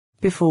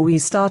Before we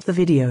start the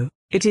video,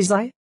 it is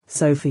I,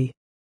 Sophie.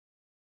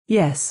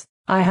 Yes,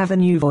 I have a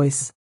new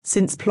voice,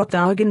 since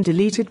Plotagon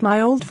deleted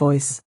my old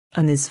voice,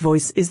 and this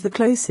voice is the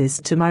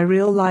closest to my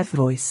real-life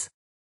voice.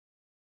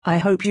 I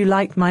hope you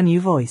like my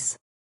new voice.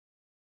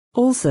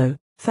 Also,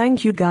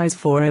 thank you guys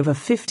for over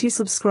 50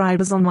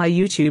 subscribers on my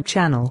YouTube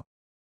channel.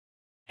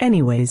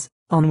 Anyways,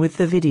 on with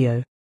the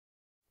video.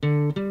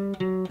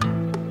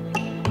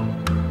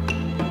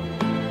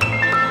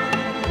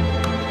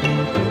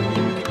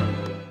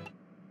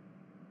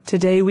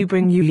 Today we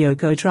bring you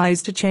Yoko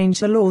tries to change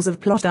the laws of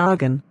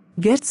Plotagon,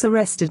 gets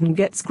arrested and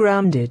gets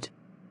grounded.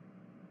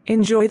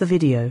 Enjoy the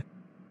video.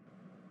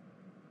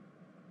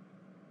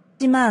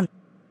 I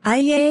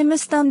am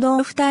stand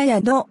of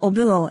tired of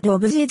all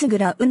of these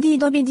grounded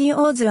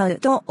videos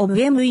out of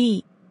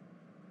ME.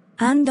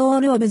 And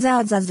all of the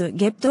others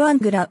get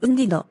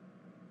ungrounded.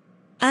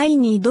 I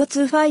need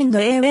to find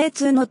a way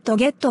to not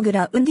get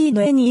grounded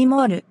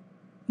anymore.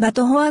 But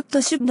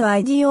what should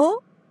I do?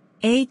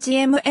 I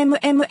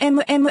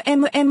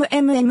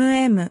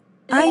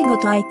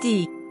got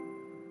IT.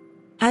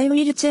 I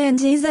will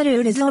change the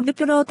rules of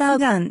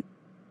Plotagon.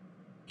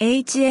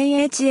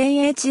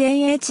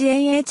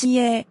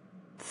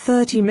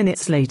 30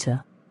 minutes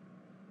later.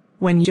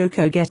 When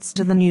Yoko gets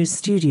to the news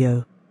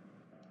studio.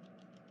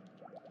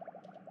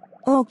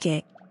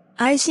 Okay.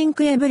 I think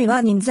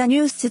everyone in the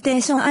news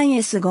station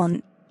is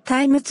gone.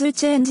 Time to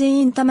change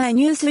into my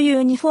news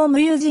uniform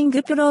using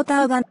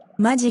Plotagon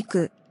magic.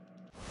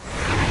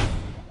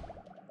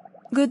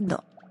 Good.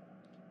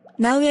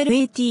 Now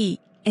LET,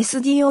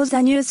 SDO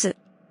the news.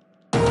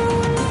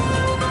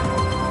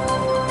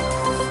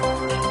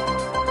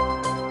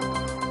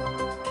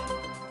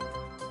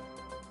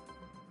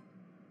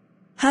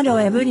 Hello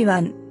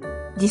everyone.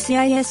 This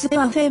is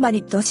your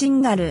favorite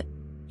singer,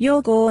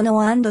 Yoko Ono,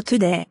 and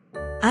today,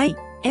 I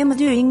am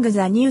doing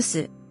the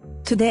news.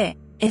 Today,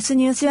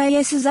 news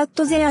is that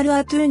there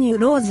are two new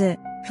laws.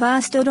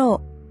 First law,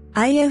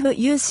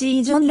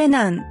 IFUC John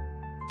Lennon,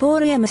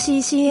 Paul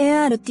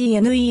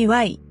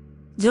McCartney,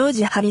 George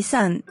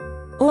Harrison,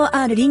 or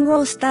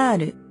Ringo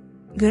Starr.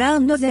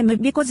 Ground them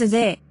because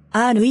they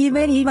are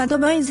very bad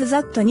boys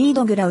that need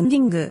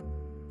grounding.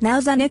 Now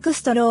the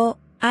next law,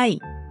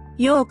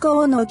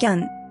 Yoko Ono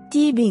can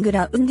be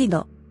grounded.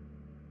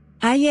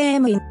 I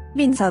am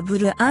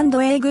invincible and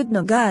a good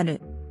girl.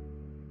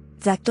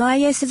 That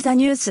is the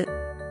news.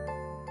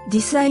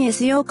 This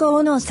is Yoko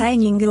Ono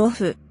signing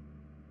off.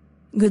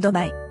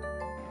 Goodbye.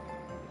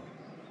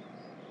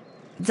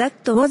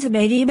 That was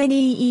very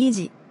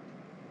easy.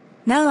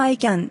 Now I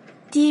can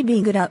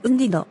be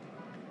grounded.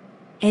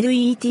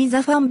 Let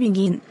the fun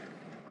begin.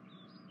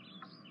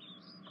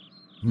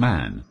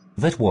 Man,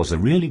 that was a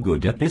really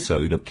good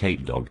episode of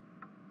Kate Dog.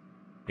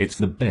 It's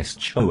the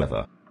best show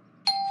ever.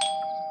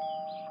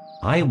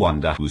 I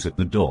wonder who's at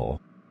the door.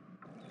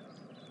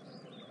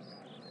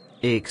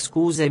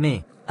 Excuse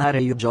me, are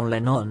you John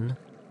Lennon?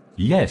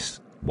 Yes,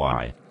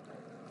 why?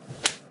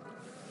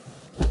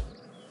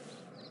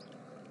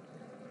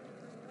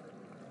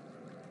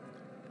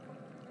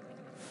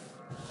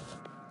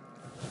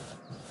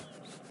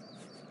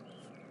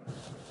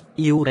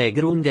 You were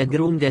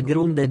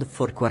grounded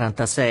for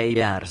 46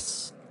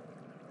 years.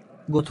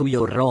 Go to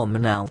your room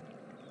now.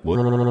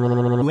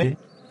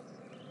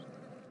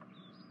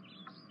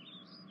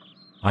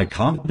 I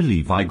can't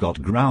believe I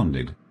got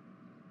grounded.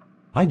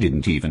 I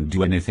didn't even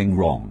do anything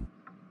wrong.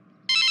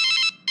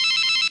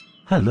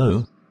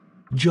 Hello?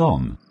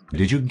 John,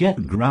 did you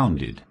get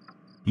grounded?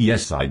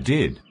 Yes, I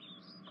did.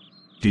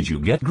 Did you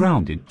get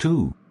grounded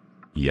too?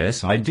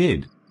 Yes, I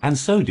did, and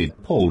so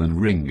did Paul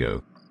and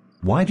Ringo.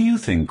 Why do you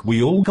think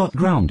we all got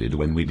grounded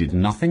when we did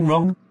nothing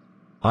wrong?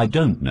 I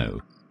don't know.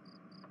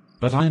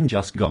 But I'm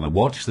just gonna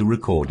watch the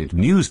recorded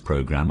news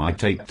program I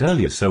taped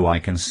earlier so I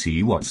can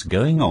see what's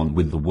going on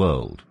with the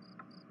world.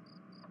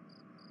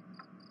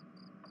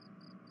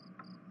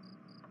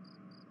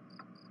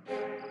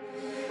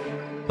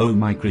 Oh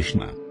my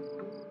Krishna.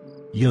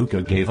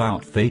 Yoko gave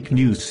out fake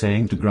news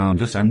saying to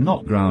ground us and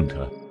not ground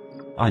her.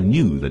 I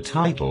knew the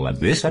title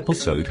of this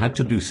episode had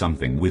to do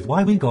something with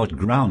why we got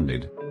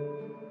grounded.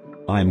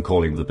 I'm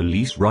calling the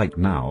police right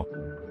now.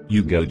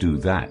 You go do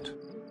that.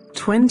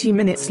 20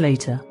 minutes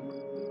later.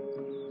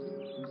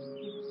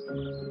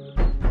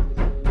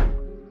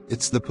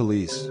 It's the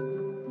police.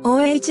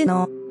 OH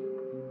no.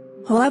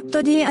 What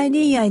the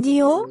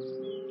IDO?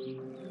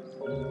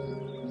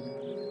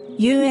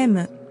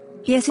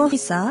 Yes,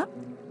 officer.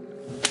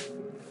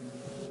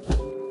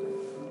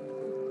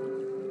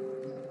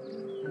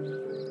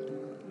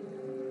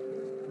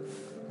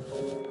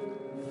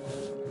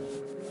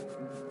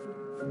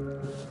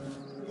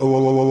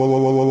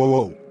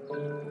 Whoa.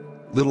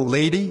 Little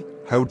lady,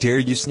 how dare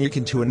you sneak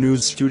into a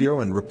news studio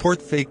and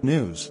report fake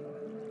news?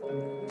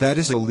 That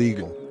is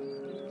illegal.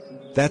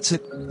 That's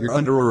it, you're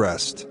under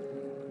arrest.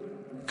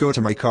 Go to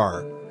my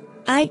car.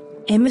 I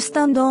am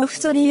standoff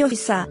sorry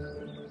officer.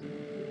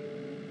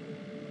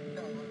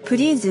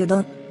 Please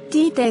don't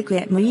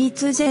take me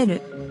to jail.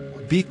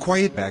 Be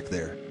quiet back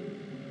there.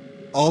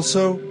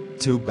 Also,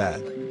 too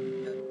bad.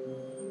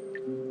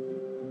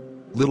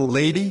 Little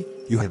lady,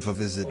 you have a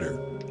visitor.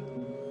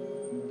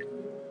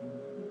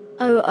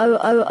 Hello.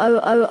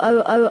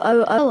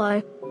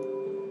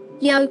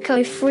 Yoko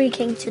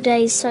freaking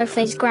today's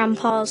Sophie's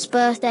grandpa's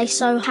birthday,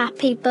 so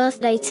happy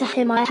birthday to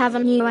him. I have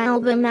a new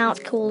album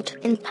out called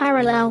In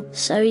Parallel,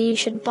 so you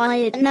should buy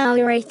it now.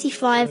 You're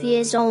 85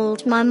 years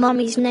old. My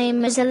mummy's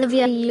name is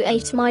Olivia. You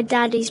ate my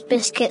daddy's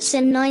biscuits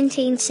in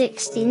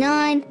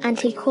 1969 and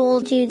he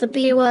called you the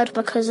B word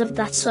because of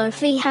that.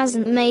 Sophie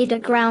hasn't made a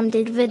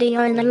grounded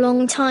video in a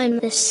long time.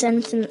 This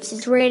sentence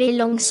is really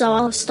long, so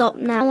I'll stop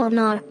now. Oh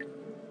no.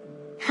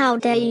 How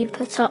dare you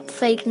put up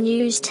fake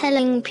news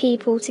telling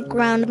people to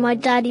ground my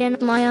daddy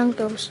and my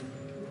uncles?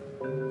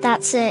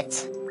 That's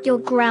it. You're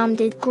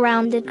grounded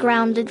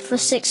for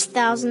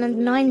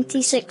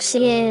 6,096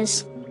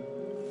 years.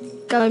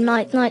 Go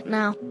night night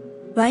now.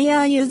 Why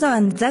are you the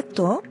and that?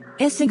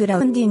 S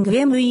grounding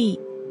me.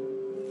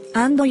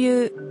 And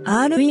you,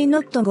 are we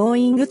not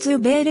going to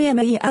bail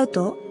me out?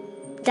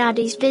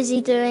 Daddy's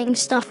busy doing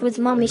stuff with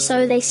mommy,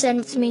 so they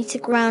sent me to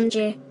ground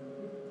you.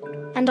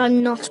 And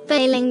I'm not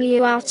bailing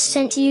you out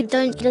since you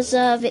don't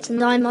deserve it,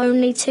 and I'm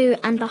only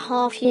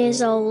 2.5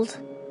 years old.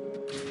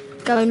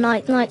 Go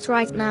night night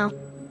right now.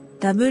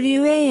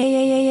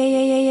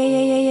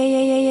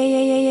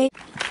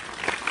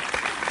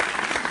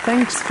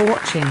 Thanks for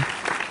watching.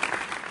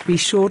 Be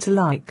sure to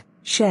like,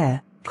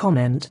 share,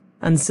 comment,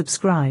 and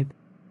subscribe.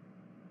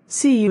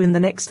 See you in the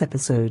next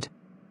episode.